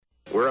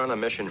We're on a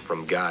mission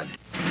from God.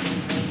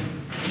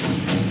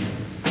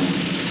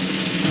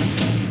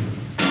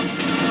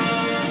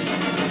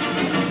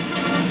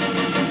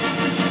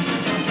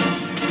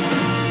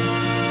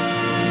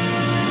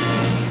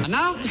 And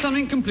now for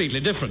something completely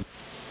different.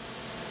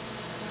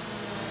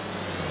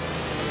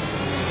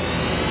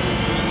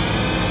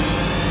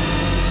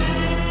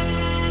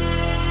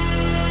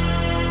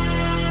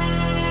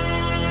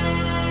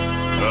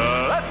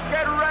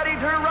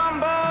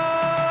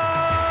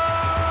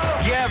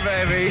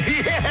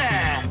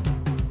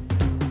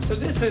 So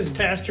this is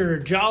Pastor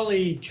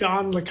Jolly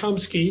John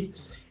Lekumsky,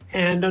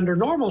 and under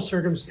normal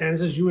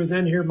circumstances, you would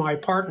then hear my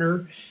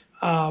partner,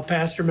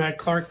 Pastor Matt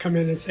Clark, come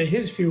in and say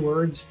his few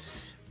words.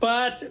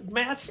 But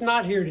Matt's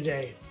not here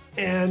today,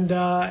 and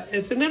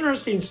it's an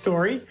interesting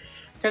story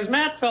because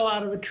Matt fell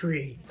out of a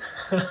tree.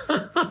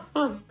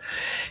 And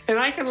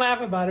I can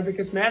laugh about it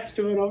because Matt's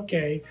doing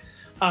okay.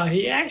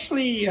 He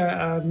actually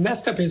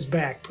messed up his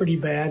back pretty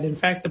bad. In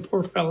fact, the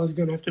poor fellow is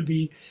going to have to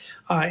be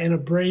in a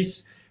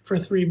brace for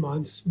 3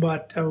 months.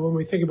 But when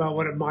we think about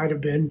what it might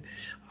have been,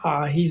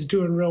 he's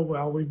doing real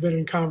well. We've been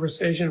in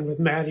conversation with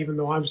Matt, even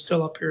though I'm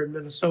still up here in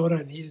Minnesota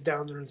and he's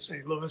down there in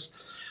St. Louis.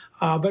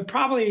 But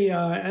probably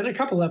in a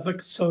couple of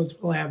episodes,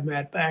 we'll have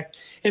Matt back.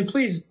 And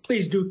please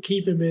do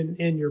keep him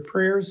in your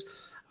prayers.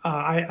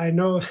 I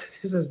know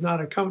this is not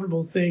a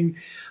comfortable thing.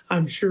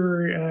 I'm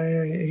sure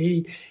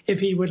if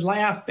he would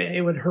laugh,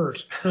 it would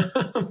hurt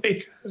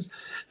because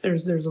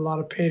there's a lot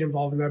of pain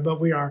involved in that. But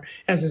we are,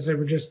 as I said,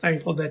 we're just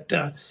thankful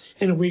that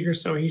in a week or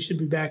so he should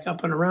be back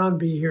up and around,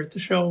 be here at the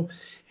show,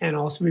 and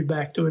also be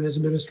back doing his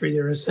ministry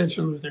there at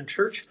Ascension Lutheran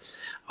Church.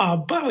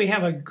 But we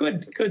have a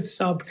good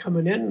sub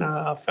coming in,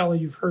 a fellow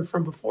you've heard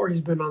from before. He's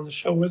been on the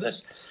show with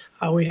us.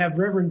 We have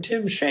Reverend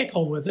Tim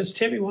Shackle with us.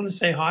 Tim, you want to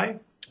say hi?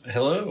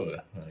 Hello.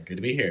 Good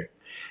to be here.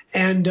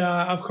 And,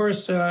 of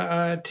course, Tim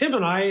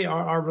and I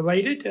are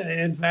related.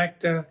 In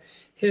fact,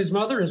 his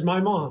mother is my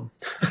mom.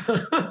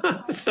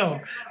 So,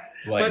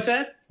 Wife. What's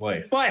that?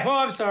 Wife. Oh,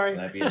 I'm sorry.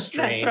 That'd be a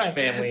strange That's right.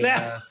 family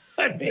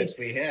mix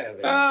we have.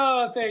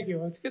 Oh, thank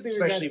you. It's good that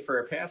especially for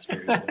a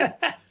pastor.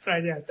 That's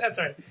right. Yeah, that's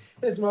right.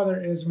 His mother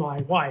is my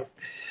wife.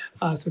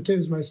 So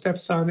Tim's my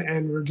stepson,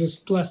 and we're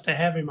just blessed to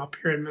have him up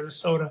here in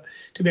Minnesota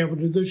to be able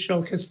to do this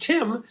show because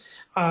Tim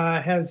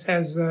has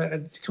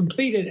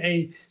completed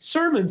a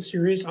sermon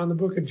series on the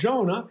book of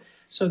Jonah.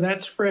 So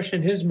that's fresh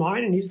in his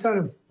mind, and he's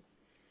done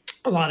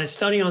a lot of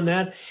study on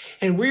that.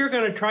 And we're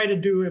going to try to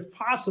do, if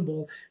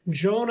possible,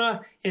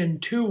 Jonah in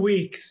 2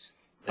 weeks.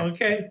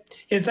 Okay.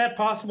 Is that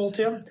possible,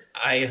 Tim?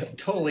 I'm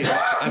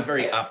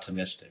very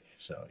optimistic.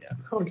 So, yeah.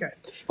 Okay.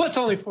 Well, it's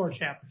only 4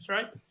 chapters,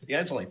 right?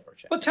 Yeah, it's only 4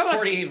 chapters. Well, tell us.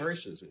 48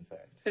 verses, in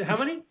fact. How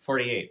many?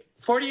 48.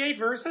 48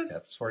 verses?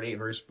 That's 48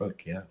 verse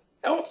book, yeah.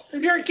 Oh,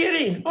 you're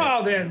kidding.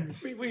 Well, then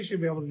we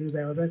should be able to do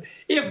that with it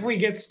if we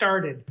get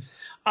started.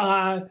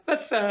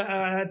 Let's,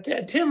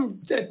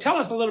 Tim, tell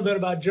us a little bit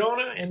about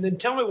Jonah, and then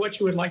tell me what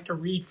you would like to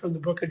read from the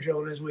book of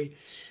Jonah as we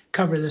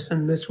cover this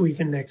in this week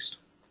and next.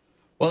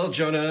 Well,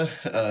 Jonah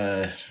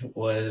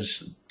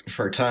was,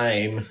 for a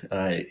time,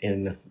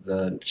 in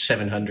the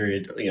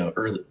 700,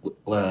 early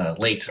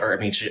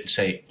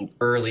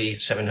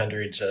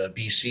 700s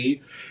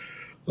BC.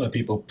 A lot of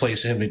people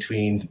place him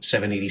between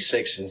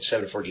 786 and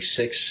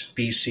 746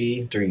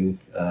 BC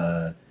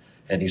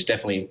and he's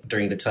definitely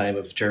during the time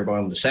of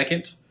Jeroboam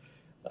II.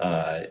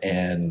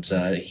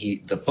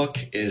 The book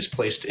is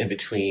placed in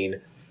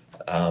between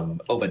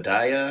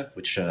Obadiah,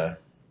 which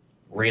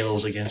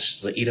rails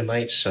against the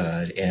Edomites,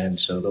 and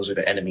so those are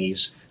the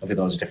enemies of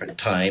those different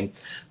time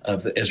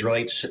of the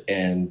Israelites.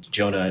 And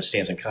Jonah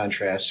stands in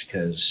contrast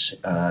because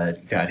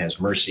God has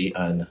mercy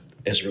on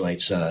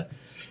Israelites'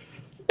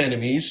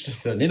 enemies,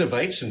 the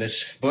Ninevites, in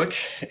this book.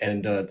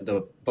 And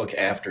the book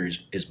after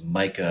is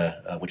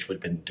Micah, which would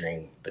have been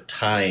during the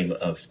time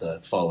of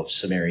the fall of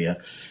Samaria,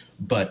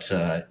 but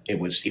it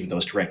was, even though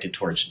it's directed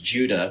towards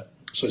Judah,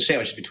 so it's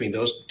sandwiched between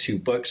those 2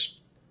 books.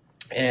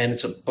 And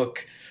it's a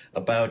book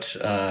about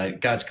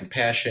God's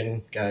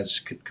compassion, God's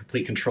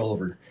complete control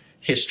over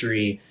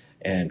history,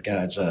 and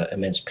God's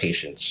immense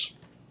patience.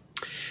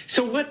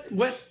 So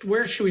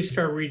where should we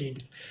start reading?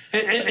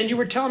 And you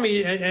were telling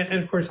me,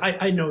 and of course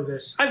I know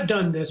this. I've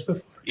done this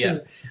before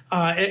too.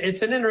 Yeah.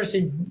 It's an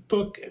interesting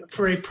book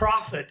for a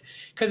prophet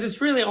because it's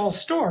really all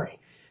story.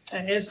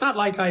 It's not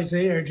like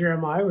Isaiah or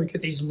Jeremiah. We get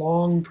these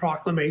long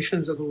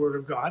proclamations of the Word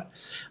of God.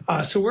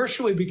 So where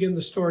should we begin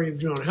the story of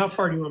Jonah? How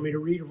far do you want me to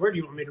read, or where do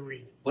you want me to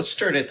read? Let's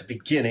start at the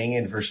beginning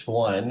in verse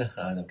 1.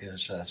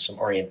 There's some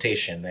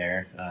orientation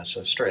there.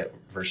 So start at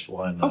verse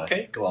 1.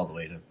 Okay. Go all the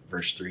way to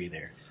verse 3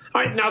 there.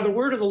 All right. Now the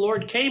word of the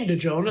Lord came to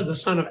Jonah, the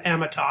son of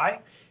Amittai,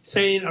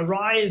 saying,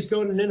 "Arise,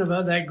 go to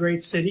Nineveh, that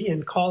great city,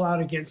 and call out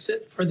against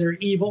it, for their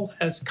evil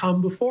has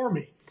come before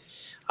me."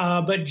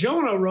 But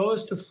Jonah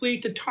rose to flee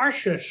to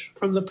Tarshish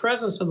from the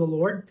presence of the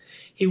Lord.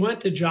 He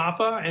went to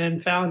Joppa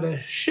and found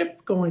a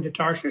ship going to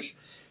Tarshish.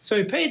 So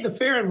he paid the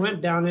fare and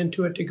went down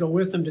into it to go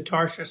with him to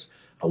Tarshish,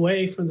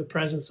 away from the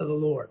presence of the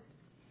Lord.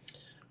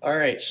 All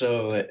right,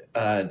 so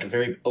the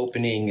very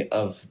opening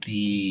of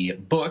the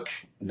book,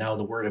 now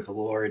the word of the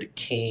Lord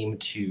came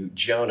to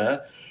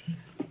Jonah.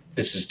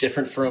 This is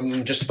different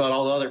from just about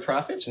all the other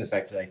prophets. In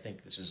fact, I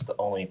think this is the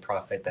only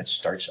prophet that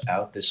starts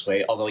out this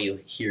way, although you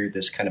hear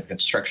this kind of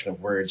construction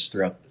of words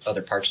throughout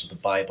other parts of the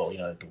Bible,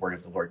 that the word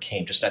of the Lord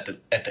came just at the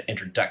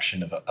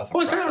introduction of a prophet.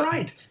 Oh, is that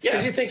right? Yeah.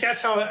 Because you think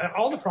that's how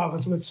all the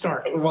prophets would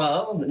start.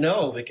 Well,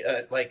 no,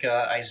 like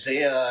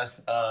Isaiah,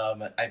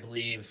 I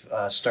believe,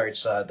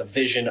 starts the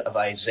vision of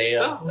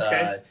Isaiah,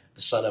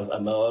 the son of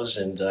Amoz,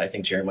 and I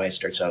think Jeremiah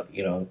starts out,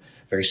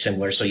 very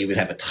similar. So you would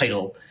have a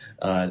title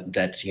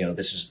that,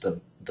 this is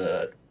the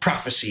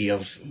prophecy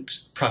of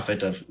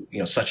prophet of,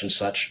 such and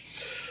such.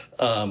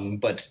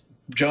 But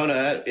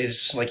Jonah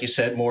is, like you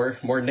said,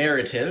 more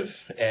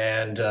narrative,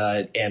 and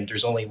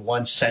there's only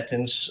one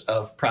sentence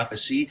of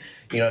prophecy.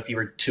 If you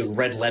were to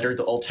red letter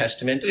the Old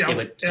Testament, it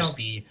would just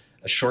be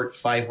a short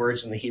 5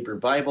 words in the Hebrew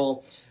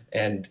Bible.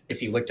 And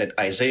if you looked at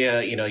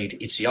Isaiah,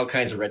 you'd see all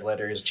kinds of red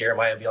letters.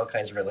 Jeremiah would be all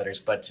kinds of red letters.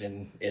 But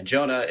in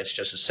Jonah, it's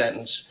just a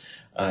sentence,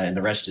 and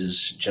the rest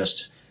is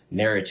just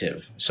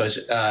narrative. So,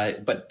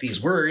 but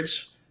these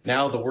words,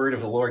 now the word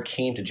of the Lord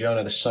came to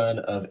Jonah, the son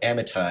of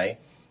Amittai.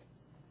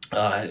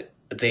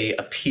 They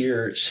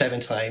appear 7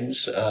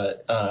 times.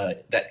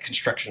 That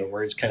construction of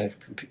words kind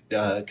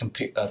of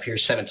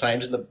appears 7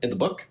 times in the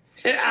book.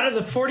 Out of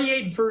the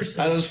 48 verses.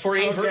 Out of those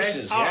 48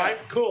 verses, yeah. All right,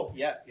 cool.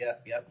 Yeah.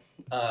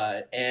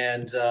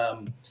 And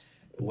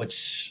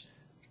what's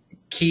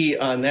key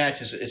on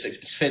that is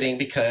it's fitting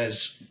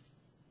because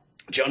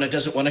Jonah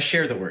doesn't want to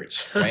share the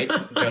words, right?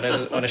 Jonah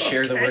doesn't want to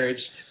share the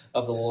words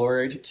of the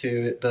Lord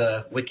to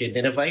the wicked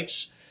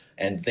Ninevites.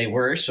 And they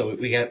were, so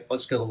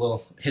let's go a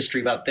little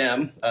history about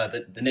them.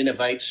 The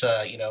Ninevites,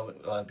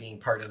 being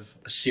part of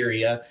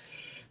Assyria,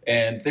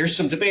 and there's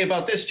some debate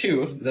about this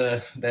too.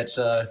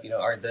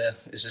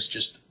 Is this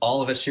just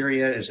all of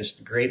Assyria? Is this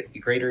the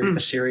greater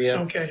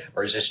Assyria,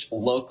 or is this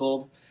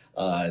local?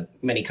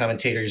 Many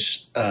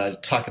commentators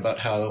talk about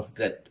how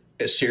that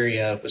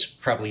Assyria was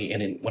probably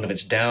in one of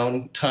its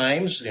down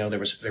times. There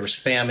was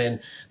famine,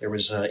 there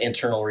was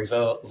internal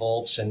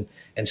revolts and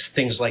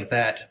things like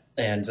that.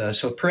 And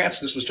so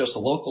perhaps this was just a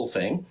local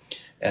thing.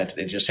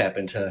 It just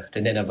happened to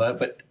Nineveh.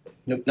 But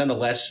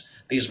nonetheless,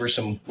 these were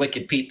some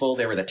wicked people.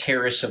 They were the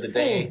terrorists of the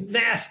day. Oh,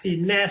 nasty,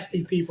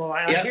 nasty people.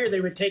 I hear they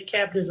would take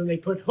captives and they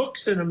put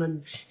hooks in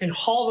them and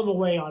haul them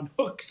away on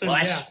hooks. And,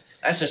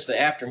 that's just the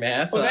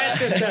aftermath. Well,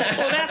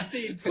 that's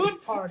the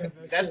good part of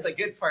it. That's the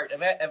good part.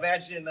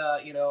 Imagine,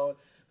 the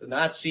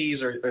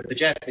Nazis or the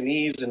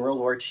Japanese in World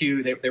War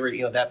II, they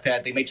were that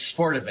bad. They made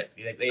sport of it.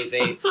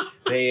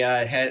 They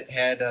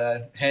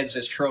had heads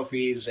as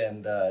trophies,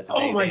 and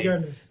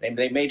goodness!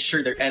 They made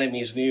sure their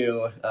enemies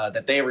knew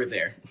that they were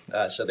there.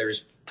 So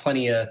there's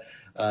plenty of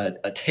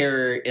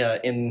terror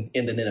in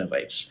the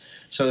Ninevites.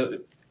 So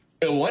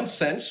in one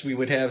sense, we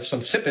would have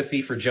some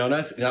sympathy for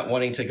Jonah not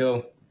wanting to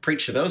go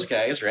preach to those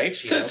guys, right?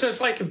 So it's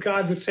like if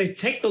God would say,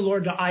 "Take the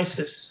Lord to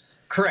ISIS."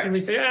 Correct. And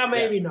we say,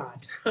 maybe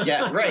not.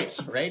 Yeah, right.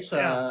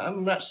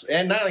 I'm not,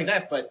 and not only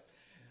that, but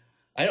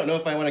I don't know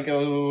if I want to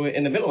go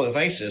in the middle of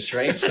ISIS,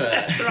 right?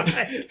 That's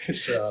right.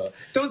 So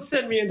don't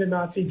send me into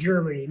Nazi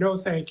Germany. No,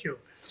 thank you.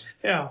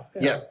 Yeah.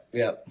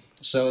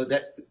 So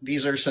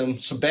these are some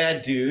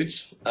bad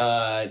dudes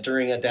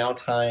during a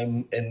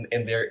downtime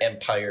in their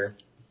empire.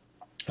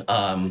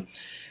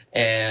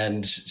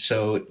 And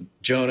so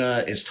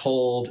Jonah is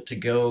told to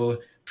go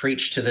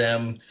preach to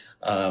them.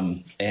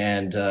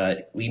 And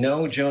we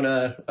know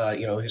Jonah,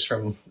 he's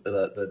from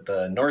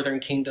the northern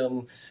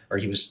kingdom, or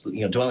he was,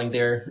 dwelling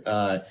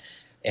there.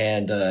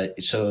 And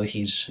so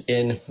he's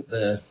in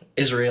the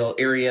Israel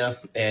area.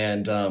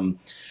 And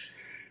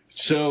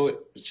so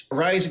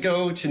rise,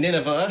 go to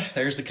Nineveh.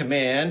 There's the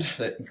command,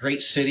 that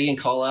great city, and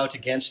call out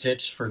against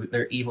it, for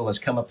their evil has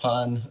come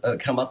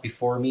up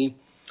before me.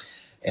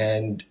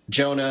 And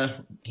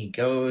Jonah,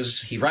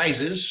 he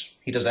rises,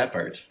 he does that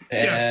part,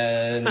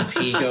 and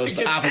he goes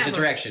the opposite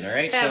direction. All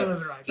right,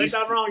 so he's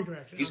the wrong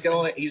direction.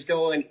 He's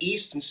going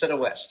east instead of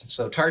west.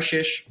 So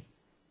Tarshish,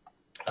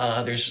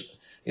 this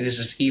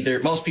is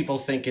either, most people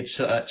think it's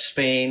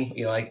Spain.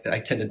 I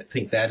tend to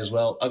think that as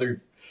well.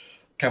 Other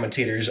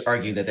commentators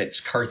argue that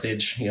it's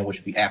Carthage, which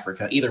would be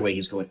Africa. Either way,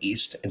 he's going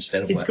east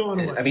instead of west.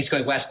 He's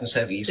going west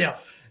instead of east. Yeah.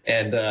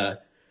 And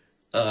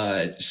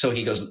so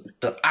he goes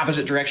the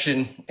opposite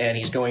direction, and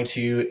he's going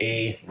to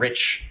a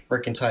rich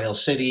mercantile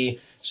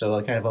city,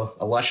 so kind of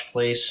a lush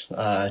place,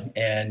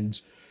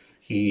 and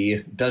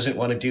he doesn't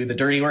want to do the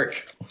dirty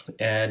work.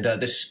 And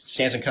this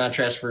stands in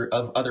contrast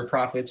of other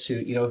prophets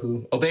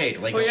who obeyed,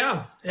 like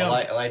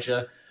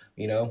Elijah.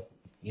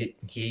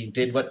 He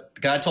did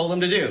what God told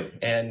him to do,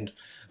 and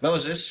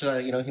Moses,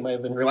 he might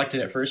have been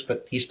reluctant at first,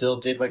 but he still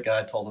did what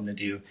God told him to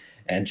do.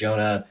 And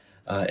Jonah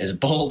is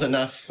bold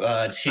enough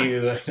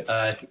to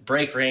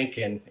break rank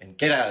and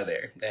get out of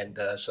there. And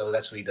so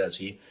that's what he does.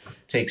 He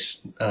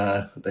takes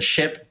the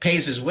ship,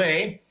 pays his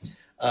way.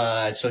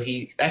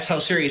 That's how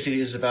serious he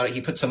is about it.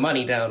 He puts some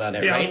money down on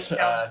it, right?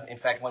 Yeah. In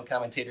fact, one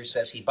commentator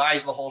says he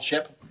buys the whole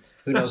ship.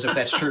 Who knows if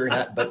that's true or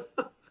not, but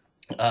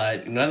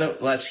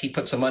Nonetheless, he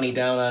put some money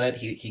down on it.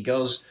 He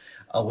goes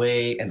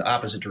away in the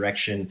opposite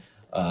direction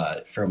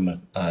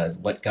from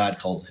what God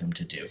called him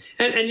to do.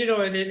 And you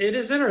know, it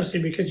is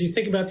interesting because you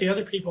think about the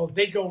other people,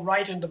 they go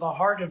right into the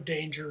heart of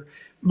danger.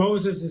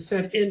 Moses is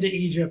sent into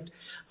Egypt.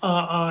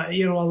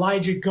 You know,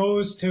 Elijah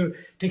goes to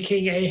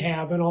King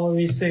Ahab and all of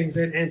these things.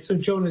 And so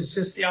Jonah's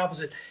just the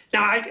opposite.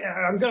 Now,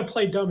 I'm going to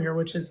play dumb here,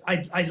 which is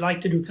I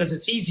like to do because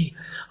it's easy.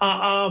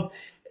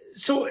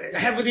 So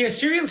have the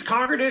Assyrians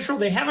conquered Israel?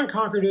 They haven't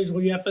conquered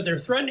Israel yet, but they're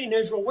threatening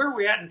Israel. Where are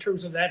we at in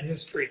terms of that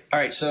history? All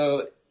right,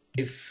 so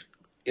if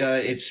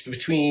it's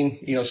between,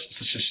 you know, let's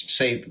just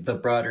say the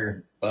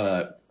broader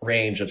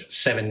range of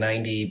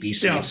 790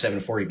 BC and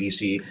 740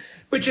 BC.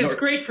 Which is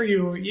great for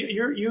you.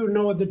 You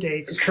know the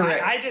dates.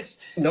 Correct. I just...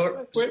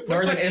 Northern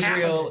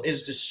Israel happened?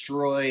 is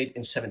destroyed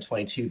in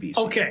 722 BC.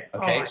 Okay.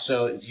 Okay, Right.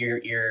 so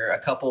you're a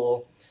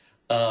couple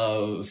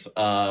of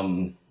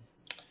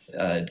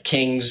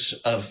kings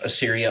of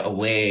Assyria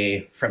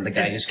away from the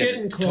guy It's who's going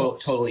getting to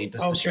close. totally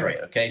destroy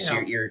it. Okay, so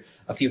Yeah. you're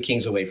a few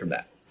kings away from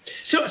that.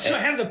 So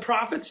have the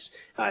prophets,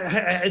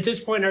 at this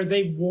point, are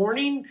they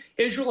warning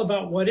Israel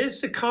about what is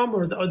to come,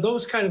 or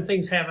those kind of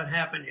things haven't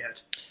happened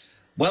yet?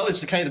 Well,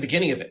 it's the kind of the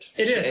beginning of it.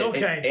 It is,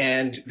 okay.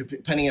 And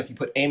depending if you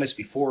put Amos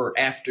before or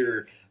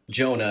after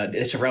Jonah,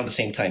 it's around the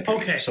same time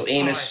period. Okay, So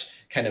Amos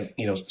kind of,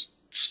 you know,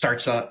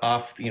 starts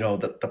off, you know,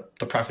 the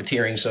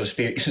profiteering, so to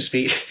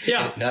speak.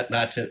 Yeah.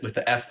 Not with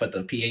the F, but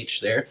the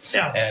PH there.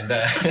 Yeah.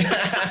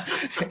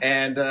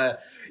 And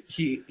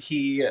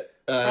he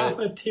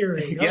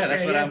Profiteering. yeah,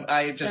 that's Okay, what yes.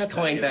 I just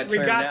coined that term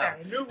We got now.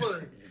 that. New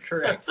word.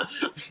 Correct.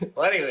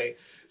 Well, anyway,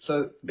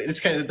 so it's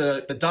kind of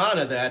the dawn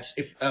of that.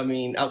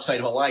 Outside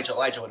of Elijah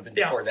would have been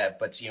before that,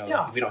 but you know,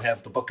 Yeah. we don't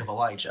have the book of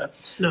Elijah.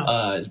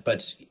 No.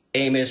 But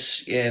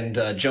Amos and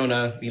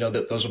Jonah, you know,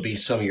 those will be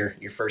some of your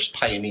first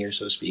pioneers,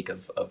 so to speak,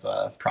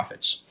 of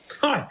prophets.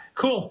 All right,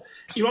 cool.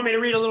 You want me to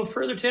read a little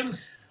further, Tim?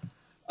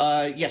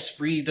 Yes,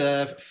 read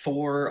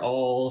 4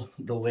 all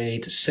the way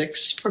to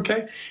 6.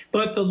 Okay.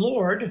 But the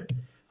Lord,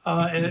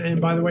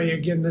 and by the way,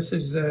 again, this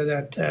is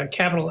that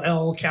capital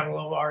L, capital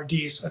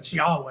O-R-D, so that's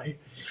Yahweh.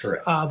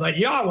 Correct. But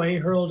Yahweh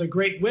hurled a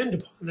great wind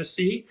upon the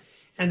sea,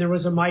 and there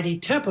was a mighty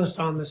tempest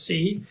on the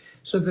sea,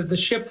 so that the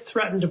ship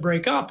threatened to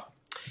break up.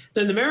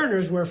 Then the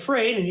mariners were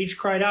afraid, and each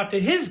cried out to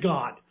his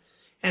God.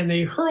 And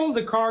they hurled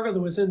the cargo that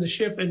was in the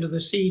ship into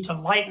the sea to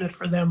lighten it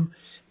for them.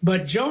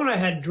 But Jonah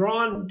had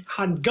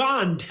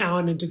gone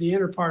down into the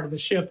inner part of the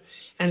ship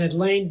and had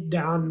lain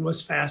down and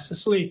was fast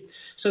asleep.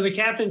 So the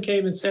captain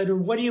came and said to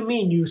him, "What do you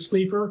mean, you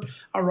sleeper?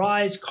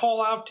 Arise,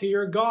 call out to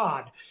your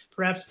God.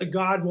 Perhaps the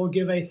God will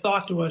give a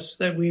thought to us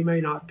that we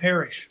may not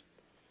perish."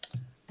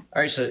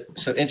 All right,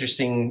 so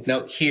interesting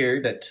note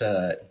here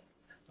that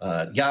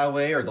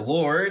Yahweh, or the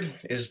Lord,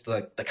 is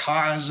the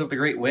cause of the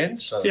great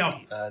wind. So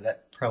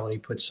that probably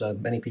puts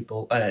many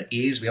people at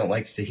ease. We don't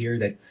like to hear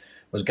that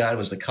God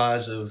was the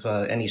cause of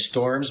any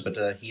storms,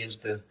 but he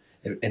is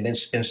in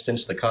this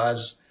instance the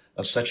cause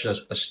of such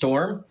a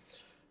storm.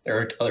 There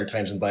are other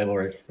times in the Bible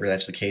where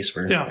that's the case,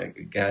 where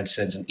God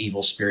sends an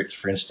evil spirit,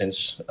 for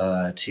instance,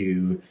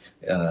 to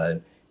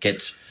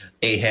get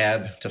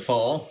Ahab to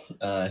fall.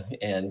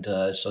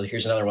 So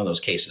here's another one of those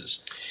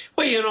cases.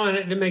 Well, you know, and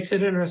it makes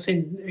it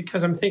interesting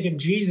because I'm thinking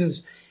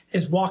Jesus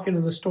is walking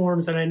in the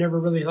storms, and I never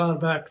really thought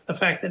about the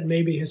fact that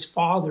maybe his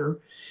father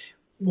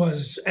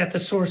was at the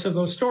source of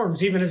those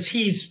storms, even as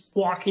he's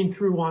walking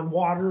through on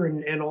water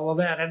and all of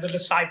that, and the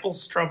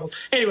disciples troubled.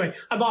 Anyway,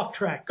 I'm off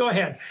track. Go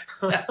ahead.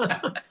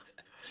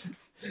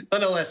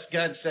 Nonetheless,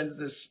 God sends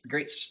this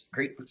great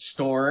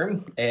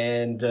storm,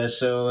 and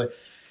so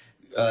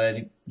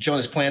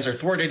Jonah's plans are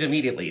thwarted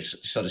immediately,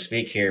 so to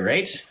speak. Here,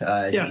 right?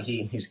 Yes.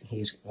 He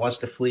wants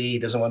to flee. He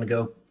doesn't want to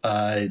go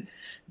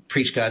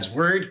preach God's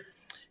word,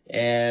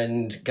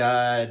 and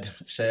God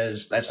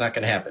says that's not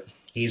going to happen.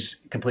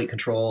 He's complete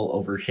control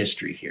over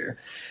history here.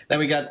 Then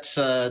we got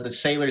the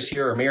sailors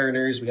here, or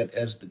mariners. We got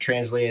as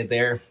translated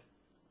there,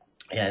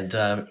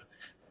 and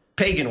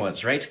pagan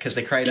ones, right? Because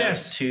they cried out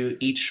to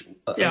each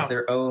of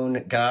their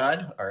own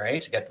god. All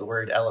right, you got the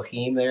word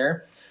Elohim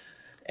there,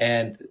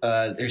 and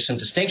there's some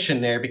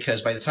distinction there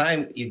because by the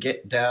time you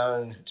get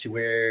down to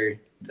where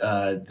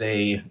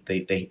they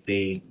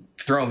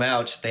throw them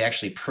out, they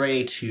actually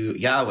pray to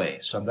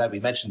Yahweh. So I'm glad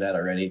we mentioned that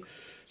already.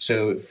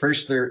 So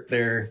first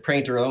they're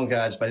praying to their own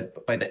gods,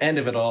 but by the end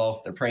of it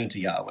all, they're praying to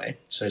Yahweh.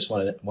 So I just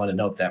want to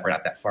note that we're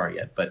not that far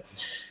yet.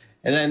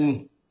 And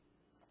then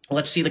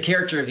let's see the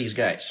character of these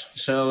guys.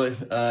 So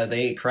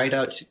they cried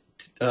out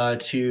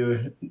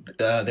to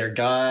their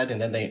God,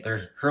 and then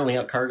they're hurling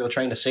out cargo,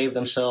 trying to save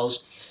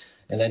themselves.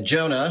 And then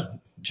Jonah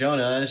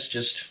is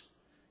just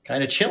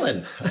kind of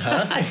chilling.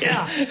 Huh?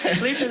 Yeah,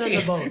 sleeping in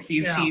the boat.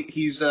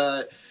 He's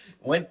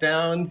went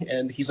down,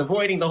 and he's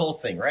avoiding the whole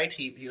thing, right?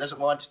 He doesn't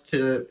want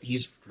to.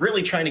 He's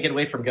really trying to get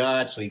away from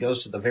God, so he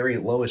goes to the very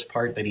lowest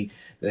part that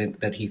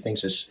he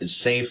thinks is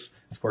safe.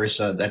 Of course,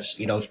 that's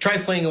try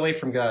fleeing away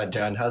from God,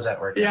 John. How's that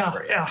work? Yeah.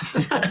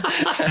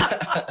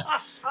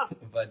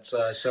 But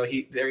so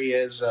there he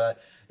is,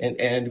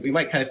 and we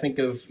might kind of think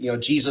of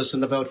Jesus in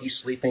the boat. He's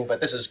sleeping, but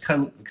this is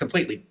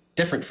completely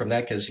different from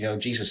that because,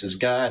 Jesus is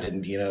God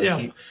and,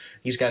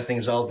 he's got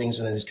all things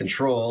in his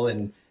control.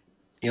 And,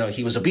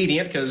 he was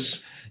obedient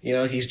because,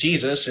 he's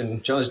Jesus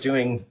and Jonah's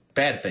doing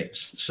bad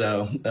things.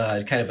 So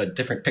kind of a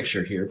different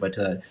picture here, but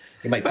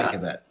you might think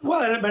of that.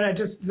 Well, but I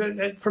just,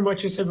 from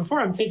what you said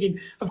before, I'm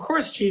thinking, of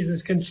course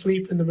Jesus can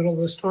sleep in the middle of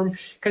the storm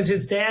because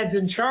his dad's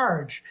in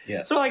charge.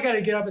 Yeah. So I got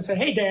to get up and say,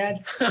 hey,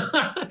 Dad.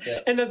 Yeah.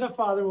 And then the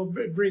Father will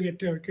bring it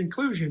to a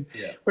conclusion.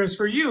 Yeah. Whereas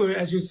for you,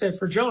 as you said,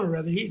 for Jonah,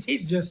 rather,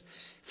 he's just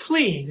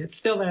fleeing. It's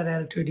still that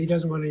attitude. He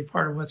doesn't want any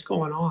part of what's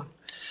going on.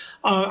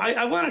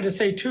 I wanted to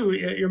say, too,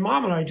 your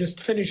mom and I just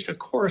finished a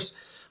course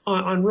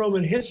on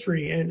Roman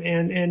history, and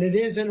it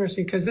is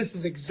interesting because this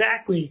is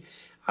exactly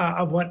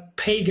of what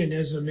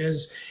paganism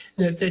is,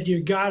 that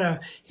you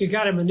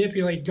gotta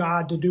manipulate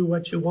God to do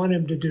what you want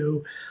him to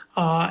do.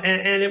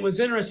 And it was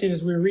interesting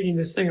as we were reading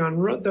this thing on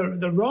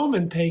the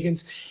Roman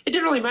pagans, it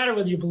didn't really matter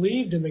whether you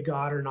believed in the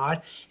God or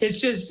not. It's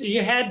just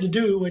you had to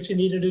do what you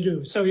needed to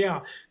do. So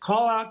yeah,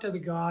 call out to the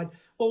God.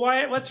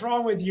 Well, what's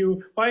wrong with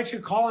you? Why aren't you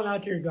calling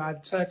out to your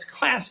God? So that's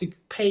classic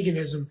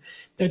paganism,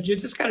 that you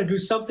just got to do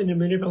something to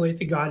manipulate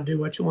the God and do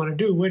what you want to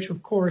do, which,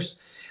 of course,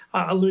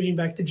 alluding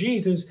back to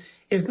Jesus,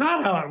 is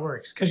not how it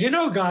works. Because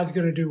God's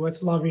going to do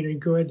what's loving and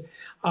good.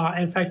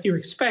 In fact, you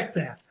expect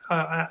that.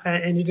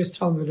 And you just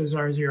tell him the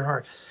desires of your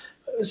heart.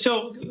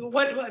 So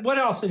what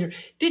else in here?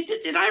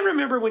 Did I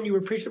remember when you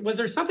were preaching? Was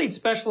there something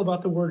special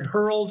about the word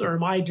hurled, or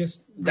am I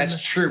just? That's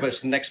true, but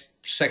it's the next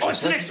section. Oh,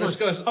 it's the next let's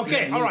go.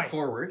 Okay, all right.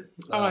 Forward.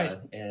 All right.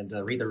 And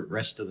read the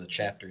rest of the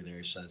chapter.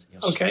 There says.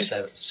 Okay.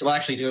 So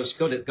actually,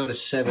 go to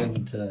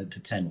 7 to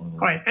 10. All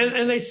right,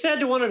 and they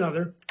said to one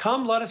another,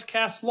 "Come, let us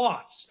cast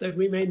lots, that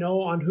we may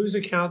know on whose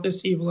account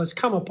this evil has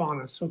come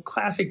upon us." So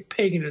classic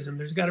paganism.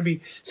 There's got to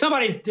be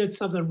somebody did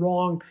something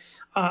wrong.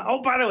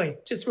 By the way,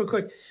 just real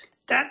quick.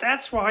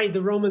 That's why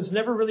the Romans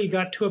never really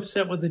got too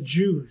upset with the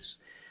Jews,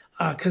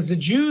 because the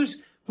Jews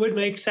would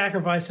make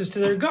sacrifices to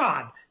their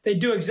God. They'd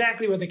do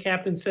exactly what the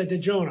captain said to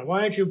Jonah.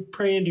 Why aren't you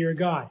praying to your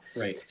God?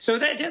 Right. So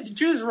the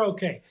Jews were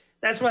okay.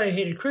 That's why they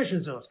hated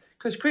Christians,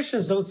 because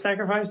Christians don't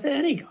sacrifice to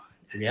any God.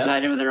 Yeah.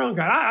 Not even their own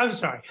God. I'm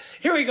sorry.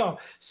 Here we go.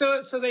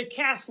 So they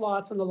cast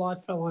lots, and the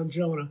lot fell on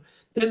Jonah.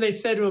 Then they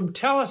said to him,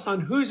 "Tell us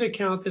on whose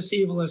account this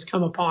evil has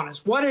come upon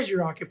us. What is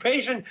your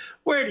occupation?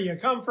 Where do you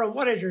come from?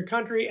 What is your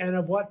country? And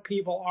of what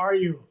people are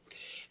you?"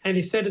 And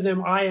he said to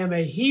them, "I am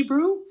a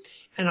Hebrew,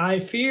 and I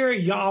fear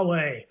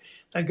Yahweh,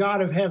 the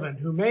God of heaven,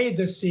 who made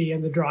the sea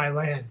and the dry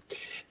land."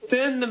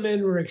 Then the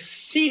men were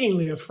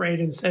exceedingly afraid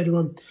and said to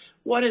him,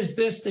 "What is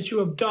this that you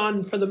have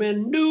done?" For the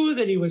men knew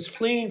that he was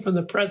fleeing from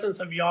the presence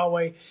of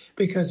Yahweh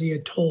because he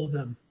had told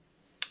them.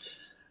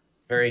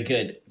 Very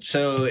good.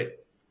 So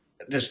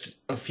just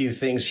a few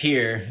things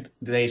here.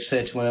 They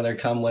said to one another,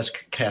 "Come, let's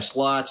cast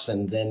lots."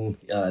 And then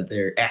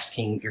they're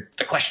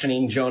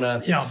questioning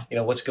Jonah. Yeah.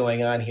 What's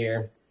going on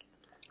here?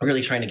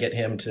 Really trying to get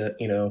him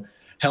to,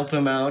 help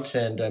him out.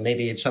 And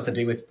maybe it's something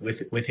to do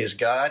with his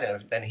God.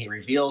 And then he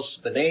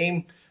reveals the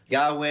name,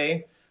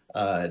 Yahweh,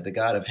 the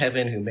God of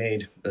heaven who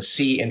made the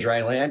sea and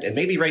dry land. And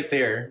maybe right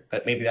there,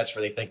 maybe that's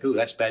where they think, ooh,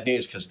 that's bad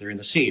news because they're in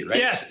the sea, right?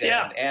 Yes,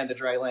 yeah. And the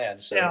dry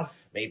land. So yeah.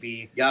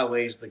 Maybe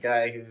Yahweh's the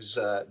guy who's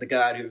the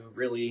God who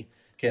really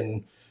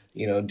can,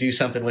 do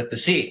something with the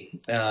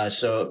sea.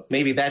 So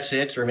maybe that's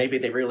it. Or maybe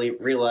they really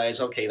realize,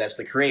 okay, that's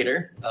the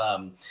creator.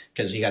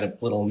 Because you got a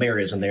little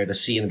merism there, the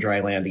sea and the dry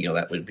land,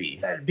 that would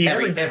be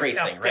everything,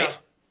 yeah, right?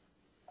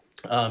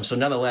 Yeah. So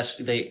nonetheless,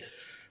 they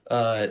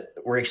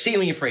were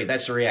exceedingly afraid.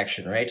 That's the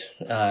reaction, right?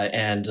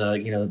 And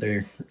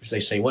they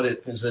say, "What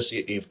is this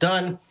you've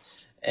done?"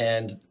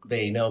 And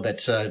they know that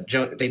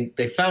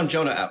they found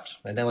Jonah out.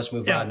 And then let's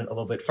move on a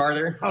little bit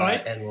farther. All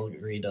right. And we'll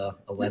read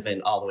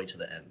 11 all the way to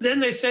the end.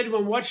 Then they said to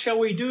him, "What shall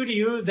we do to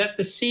you that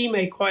the sea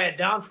may quiet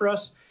down for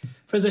us?"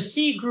 For the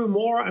sea grew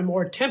more and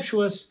more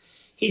tempestuous.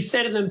 He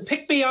said to them,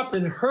 "Pick me up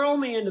and hurl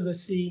me into the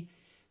sea.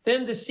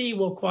 Then the sea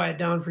will quiet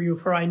down for you,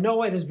 for I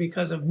know it is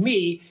because of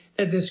me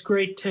that this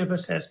great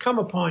tempest has come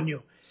upon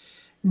you."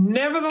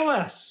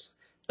 Nevertheless,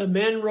 the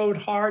men rowed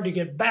hard to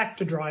get back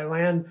to dry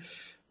land,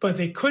 but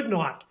they could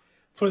not,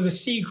 for the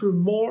sea grew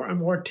more and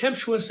more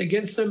tempestuous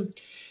against them.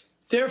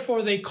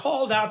 Therefore they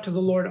called out to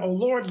the Lord, "O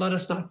Lord, let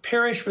us not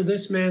perish for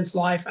this man's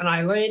life, and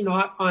I lay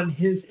not on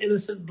his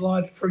innocent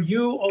blood. For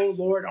you, O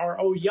Lord, or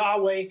O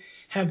Yahweh,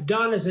 have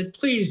done as it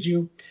pleased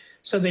you."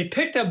 So they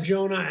picked up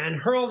Jonah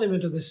and hurled him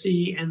into the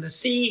sea, and the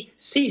sea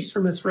ceased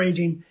from its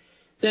raging.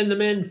 Then the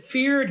men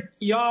feared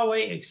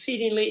Yahweh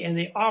exceedingly, and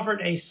they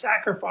offered a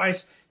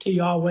sacrifice to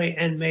Yahweh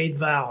and made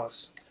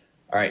vows.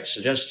 All right,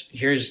 so just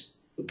here's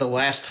the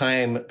last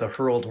time the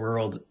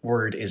hurled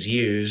word is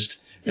used.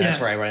 And Yes.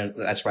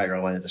 That's why I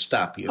wanted to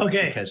stop you.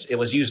 Okay. Because it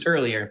was used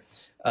earlier.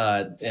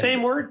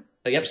 Same word?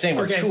 Yep, same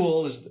word. Okay.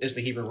 Tool is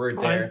the Hebrew word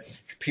All there. right.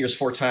 Appears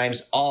 4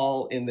 times,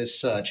 all in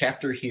this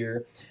chapter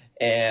here.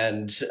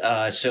 And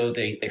so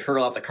they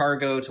hurl out the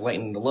cargo to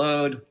lighten the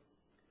load.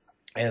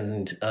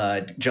 And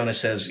Jonah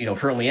says,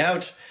 hurl me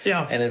out.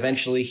 Yeah. And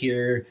eventually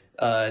here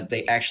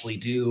they actually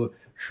do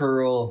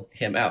hurl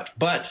him out.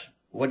 But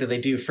what do they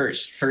do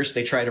first? First,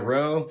 they try to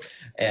row,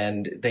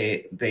 and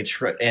they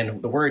try,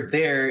 and the word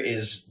there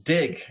is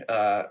dig,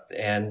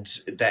 and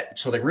that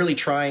so they're really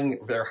trying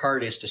their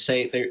hardest to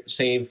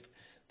save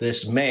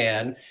this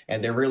man,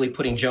 and they're really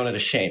putting Jonah to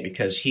shame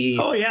because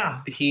he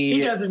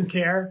he doesn't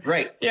care,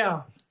 right?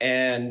 Yeah,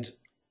 and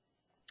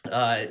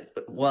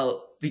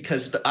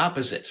because the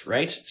opposite,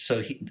 right?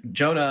 So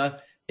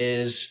Jonah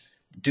is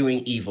doing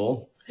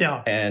evil,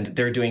 and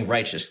they're doing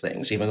righteous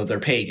things, even though they're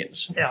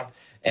pagans,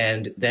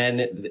 And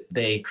then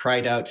they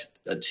cried out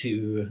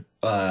to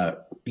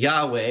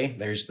Yahweh.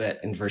 There's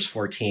that in verse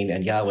 14.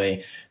 And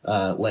Yahweh,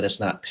 let us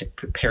not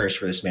perish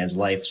for this man's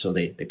life. So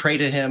they pray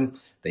to him.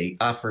 They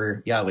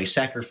offer Yahweh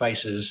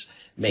sacrifices,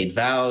 made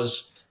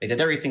vows. They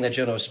did everything that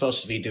Jonah was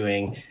supposed to be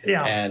doing.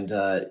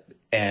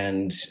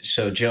 And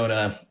so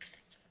Jonah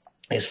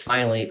is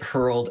finally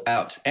hurled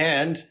out.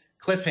 And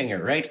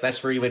cliffhanger, right?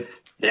 That's where you would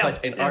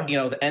put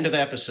the end of the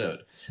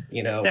episode.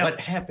 What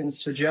happens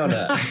to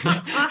Jonah?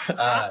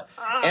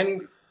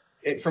 And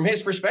from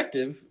his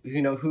perspective,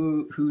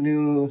 who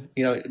knew,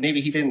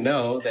 maybe he didn't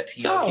know that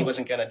he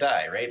wasn't going to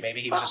die, right?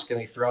 Maybe he was just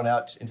going to be thrown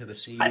out into the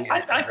sea.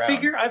 I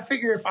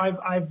figure if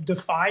I've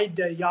defied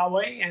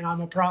Yahweh and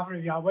I'm a prophet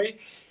of Yahweh,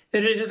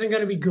 that it isn't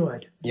going to be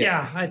good.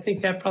 Yeah, I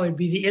think that'd probably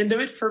be the end of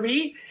it for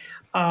me.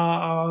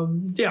 So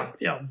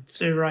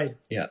you're right.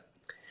 Yeah.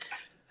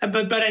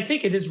 But I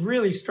think it is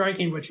really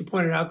striking what you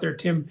pointed out there,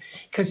 Tim,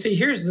 because see,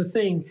 here's the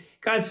thing.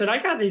 God said,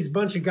 I got these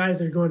bunch of guys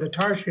that are going to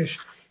Tarshish,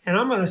 and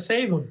I'm going to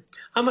save them.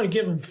 I'm going to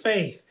give them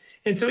faith.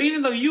 And so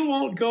even though you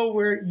won't go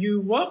where you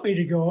want me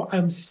to go,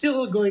 I'm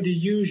still going to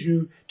use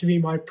you to be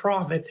my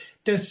prophet,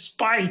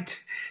 despite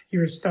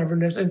your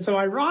stubbornness. And so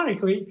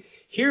ironically,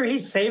 here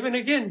he's saving,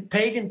 again,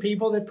 pagan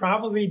people that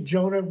probably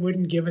Jonah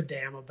wouldn't give a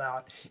damn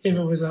about if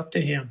it was up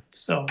to him.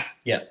 So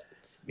Yep.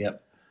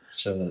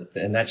 So,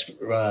 and that's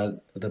part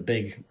of the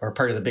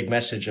big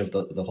message of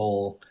the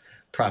whole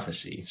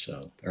prophecy,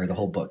 or the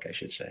whole book, I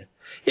should say.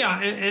 Yeah,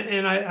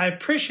 and I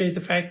appreciate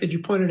the fact that you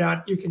pointed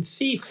out you can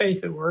see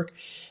faith at work,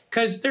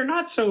 because they're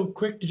not so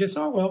quick to just,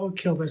 we'll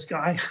kill this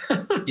guy.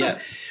 Yeah.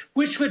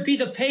 Which would be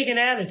the pagan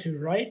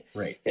attitude, right?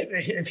 Right.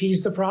 If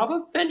he's the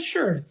problem, then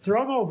sure,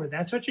 throw him over.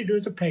 That's what you do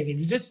as a pagan.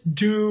 You just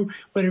do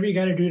whatever you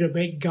got to do to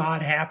make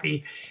God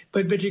happy.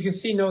 But you can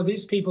see, no,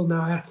 these people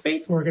now have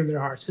faith work in their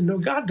hearts. And no,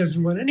 God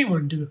doesn't want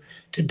anyone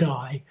to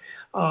die.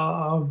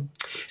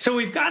 So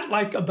we've got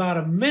like about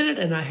a minute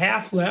and a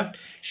half left.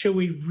 Should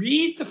we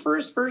read the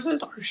first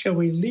verses, or shall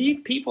we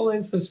leave people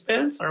in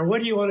suspense, or what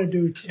do you want to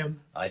do,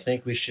 Tim? I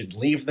think we should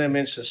leave them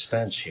in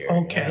suspense here.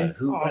 Okay.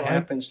 What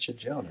happens to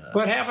Jonah?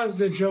 What happens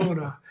to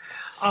Jonah?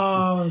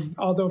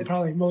 Although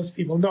probably most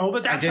people know,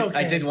 but that's okay.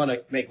 I did want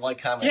to make one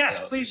comment. Yes,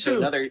 though. please so do.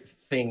 Another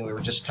thing, we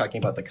were just talking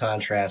about the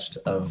contrast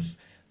of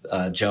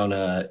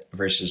Jonah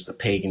versus the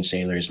pagan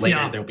sailors.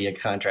 Later, there'll be a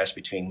contrast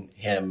between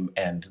him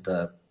and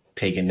the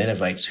pagan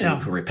Ninevites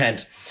who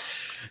repent.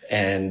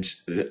 And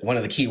one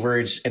of the key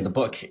words in the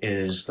book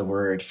is the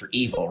word for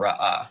evil,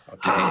 ra'ah.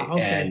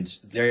 Okay. And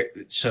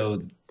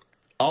so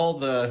all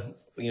the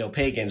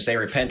pagans, they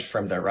repent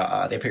from their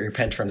ra'ah, they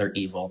repent from their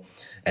evil,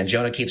 and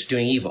Jonah keeps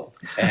doing evil.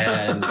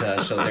 And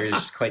so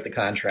there's quite the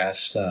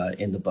contrast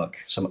in the book.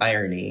 Some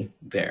irony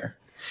there.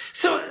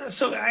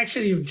 So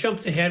actually, you've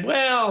jumped ahead.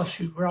 Well,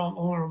 shoot, we're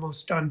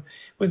almost done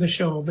with the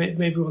show.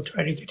 Maybe we'll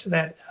try to get to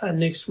that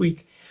next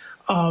week.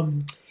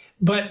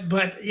 But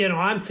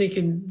I'm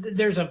thinking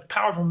there's a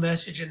powerful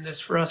message in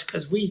this for us,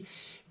 because we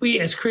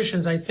as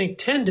Christians, I think,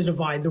 tend to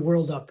divide the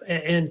world up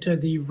into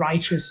the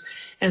righteous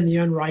and the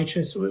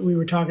unrighteous. We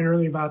were talking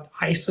earlier about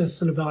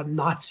ISIS and about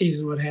Nazis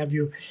and what have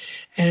you.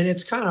 And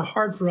it's kind of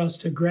hard for us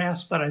to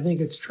grasp, but I think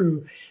it's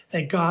true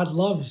that God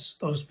loves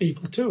those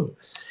people too.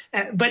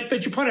 But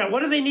you pointed out,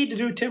 what do they need to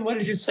do, Tim? What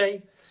did you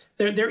say?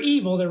 They're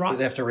evil. They're wrong.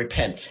 They have to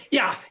repent.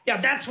 Yeah,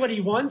 that's what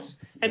he wants.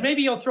 And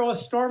maybe he'll throw a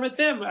storm at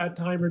them a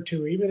time or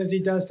two, even as he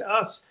does to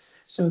us,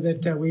 so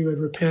that we would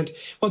repent.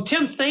 Well,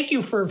 Tim, thank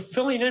you for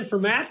filling in for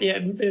Matt. Yeah,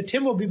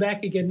 Tim will be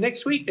back again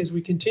next week as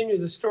we continue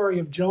the story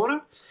of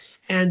Jonah.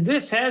 And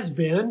this has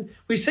been,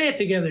 we say it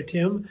together,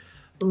 Tim,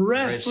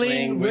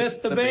 Wrestling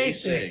with the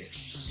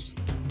Basics.